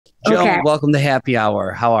Okay. Joan, welcome to Happy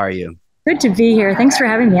Hour. How are you? Good to be here. Thanks for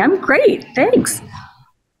having me. I'm great. Thanks.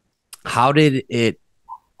 How did it?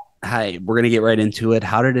 Hi, we're gonna get right into it.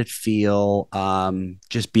 How did it feel,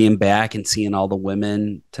 just being back and seeing all the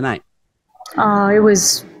women tonight? It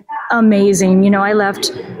was amazing. I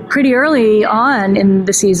left pretty early on in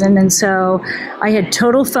the season, and so I had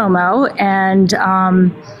total FOMO. And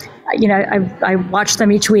I watched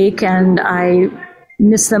them each week, and I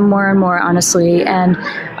miss them more and more, honestly. And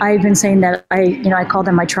I've been saying that I call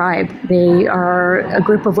them my tribe. They are a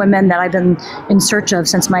group of women that I've been in search of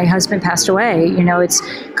since my husband passed away. It's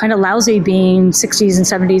kind of lousy being 60s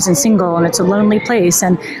and 70s and single, and it's a lonely place.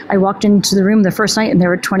 And I walked into the room the first night, and there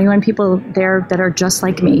were 21 people there that are just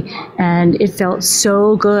like me. And it felt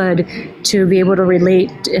so good to be able to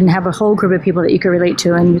relate and have a whole group of people that you could relate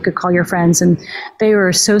to and you could call your friends. And they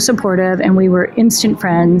were so supportive, and we were instant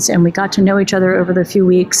friends, and we got to know each other over the few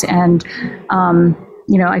weeks. And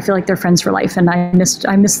I feel like they're friends for life, and I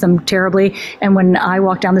missed them terribly. And when I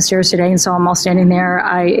walked down the stairs today and saw them all standing there,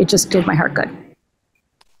 it just did my heart good.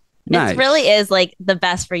 Nice. It really is like the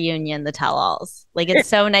best reunion, the tell-alls. Like it's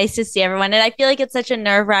so nice to see everyone. And I feel like it's such a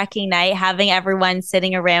nerve-wracking night. Having everyone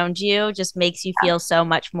sitting around you just makes you feel so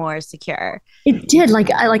much more secure. It did.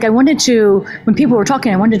 I wanted to, when people were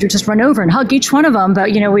talking, I wanted to just run over and hug each one of them.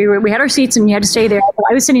 But we had our seats and you had to stay there. But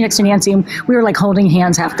I was sitting next to Nancy, and we were like holding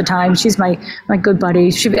hands half the time. She's my good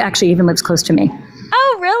buddy. She actually even lives close to me.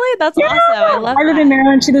 Oh, really? That's awesome. I love I live that. in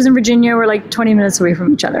Maryland. She lives in Virginia. We're like 20 minutes away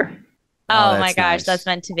from each other. Oh my that's gosh, nice. that's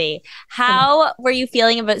meant to be. How were you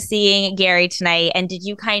feeling about seeing Gerry tonight? And did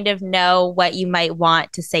you kind of know what you might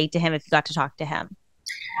want to say to him if you got to talk to him?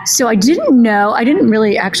 So I didn't know. I didn't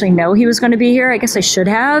really actually know he was going to be here. I guess I should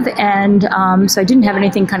have. And so I didn't have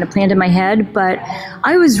anything kind of planned in my head. But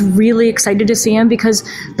I was really excited to see him because,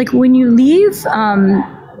 like, when you leave when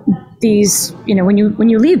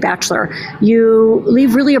you leave Bachelor, you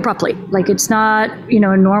leave really abruptly. Like, it's not, a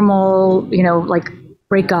normal, like,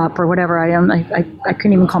 breakup or whatever. I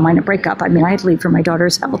couldn't even call mine a breakup. I mean, I had to leave for my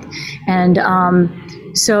daughter's health. And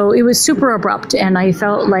so it was super abrupt, and I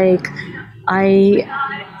felt like I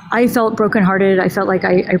felt brokenhearted. I felt like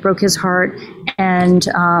I broke his heart, and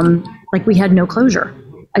like we had no closure.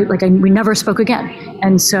 We never spoke again.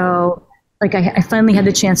 And so I finally had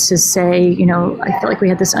the chance to say, I felt like we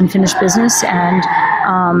had this unfinished business, and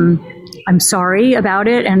I'm sorry about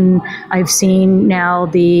it. And I've seen now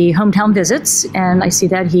the hometown visits, and I see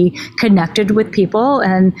that he connected with people,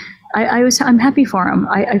 and I'm happy for him.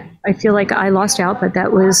 I feel like I lost out, but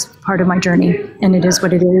that was part of my journey, and it is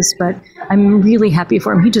what it is. But I'm really happy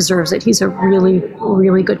for him. He deserves it. He's a really,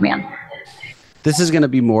 really good man. This is going to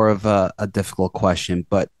be more of a difficult question,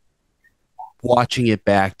 but watching it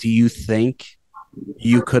back, do you think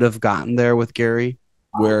you could have gotten there with Gerry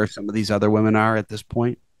where some of these other women are at this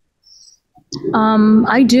point?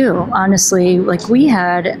 I do, honestly. Like, we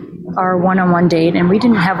had our one-on-one date, and we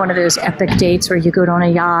didn't have one of those epic dates where you go on a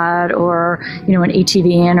yacht or, an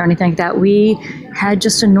ATV inn or anything like that. We had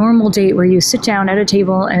just a normal date where you sit down at a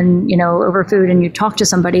table and, over food, and you talk to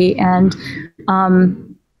somebody, and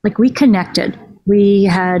we connected. We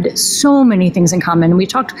had so many things in common. We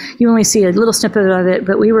talked, you only see a little snippet of it,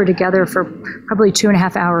 but we were together for probably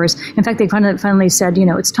 2.5 hours. In fact, they finally said,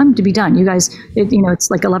 it's time to be done. You guys, it's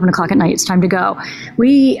like 11 o'clock at night. It's time to go.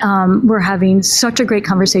 We were having such a great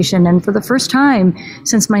conversation. And for the first time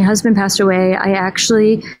since my husband passed away, I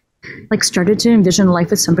actually started to envision life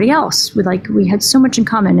with somebody else. We had so much in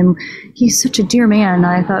common, and he's such a dear man.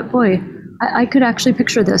 I thought, boy, I could actually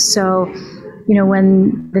picture this. So,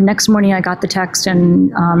 when the next morning I got the text and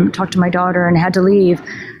talked to my daughter and had to leave,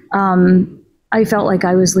 I felt like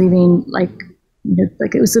I was leaving, like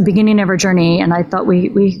it was the beginning of our journey, and I thought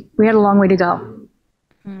we had a long way to go.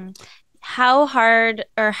 How hard,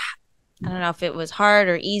 or I don't know if it was hard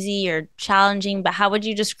or easy or challenging, but how would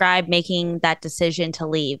you describe making that decision to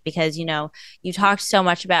leave? Because, you talked so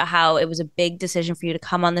much about how it was a big decision for you to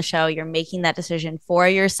come on the show. You're making that decision for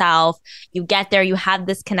yourself. You get there, you have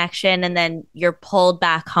this connection, and then you're pulled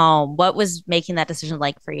back home. What was making that decision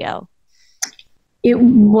like for you? It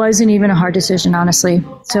wasn't even a hard decision, honestly.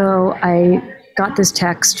 So I got this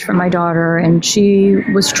text from my daughter, and she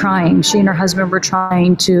and her husband were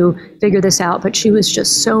trying to figure this out, but she was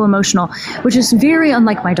just so emotional, which is very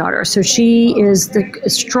unlike my daughter. So she is a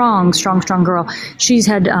strong girl. She's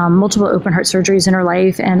had multiple open heart surgeries in her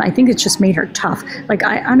life, and I think it's just made her tough.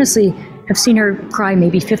 I honestly have seen her cry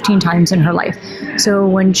maybe 15 times in her life. So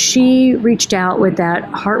when she reached out with that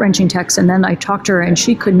heart-wrenching text, and then I talked to her, and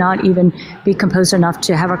she could not even be composed enough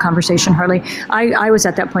to have a conversation hardly. I was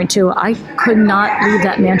at that point too. I could not leave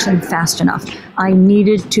that mansion fast enough. I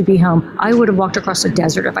needed to be home. I would have walked across the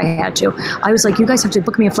desert if I had to. I was like, you guys have to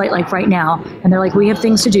book me a flight like right now. And they're like, we have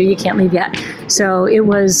things to do. You can't leave yet. So it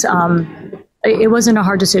wasn't a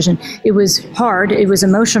hard decision. It was hard. It was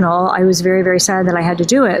emotional. I was very, very sad that I had to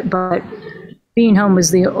do it, but being home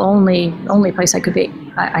was the only place I could be.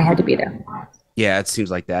 I had to be there. Yeah, it seems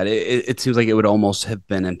like that. It seems like it would almost have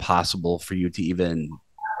been impossible for you to even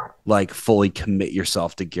like fully commit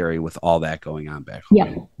yourself to Gerry with all that going on back home.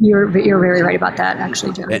 Yeah, you're very right about that,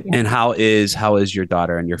 actually, Joe. And how is your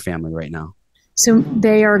daughter and your family right now? So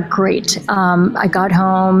they are great. I got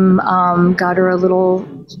home, got her a little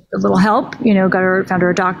help, found her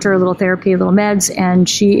a doctor, a little therapy, a little meds, and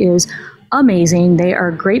she is amazing. They are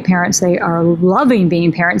great parents. They are loving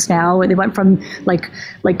being parents now. They went from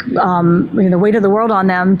the weight of the world on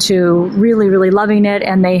them to really, really loving it.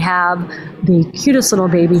 And they have the cutest little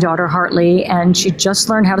baby daughter, Hartley, and she just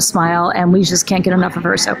learned how to smile, and we just can't get enough of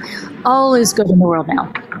her. So all is good in the world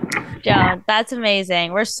now. Joan, that's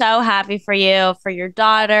amazing. We're so happy for you, for your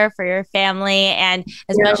daughter, for your family. And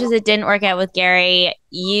as much as it didn't work out with Gerry,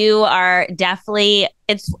 you are definitely,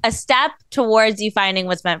 it's a step towards you finding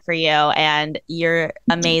what's meant for you. And you're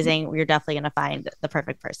amazing. You're definitely going to find the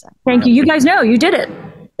perfect person. Thank you. You guys know you did it.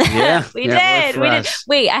 Yeah, we did.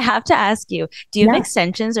 Wait, I have to ask you, do you have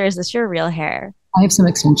extensions, or is this your real hair? I have some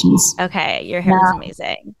extensions. Okay, your hair is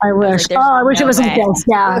amazing. I wish. I wish it was a ghost.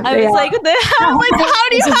 Yeah. I was like, how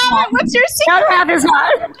do you have it? What's your secret? I have his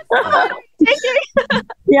not.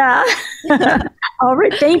 Yeah. All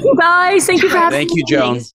right. Thank you, guys. Thank you for having me. Thank you,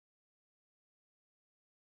 Joan.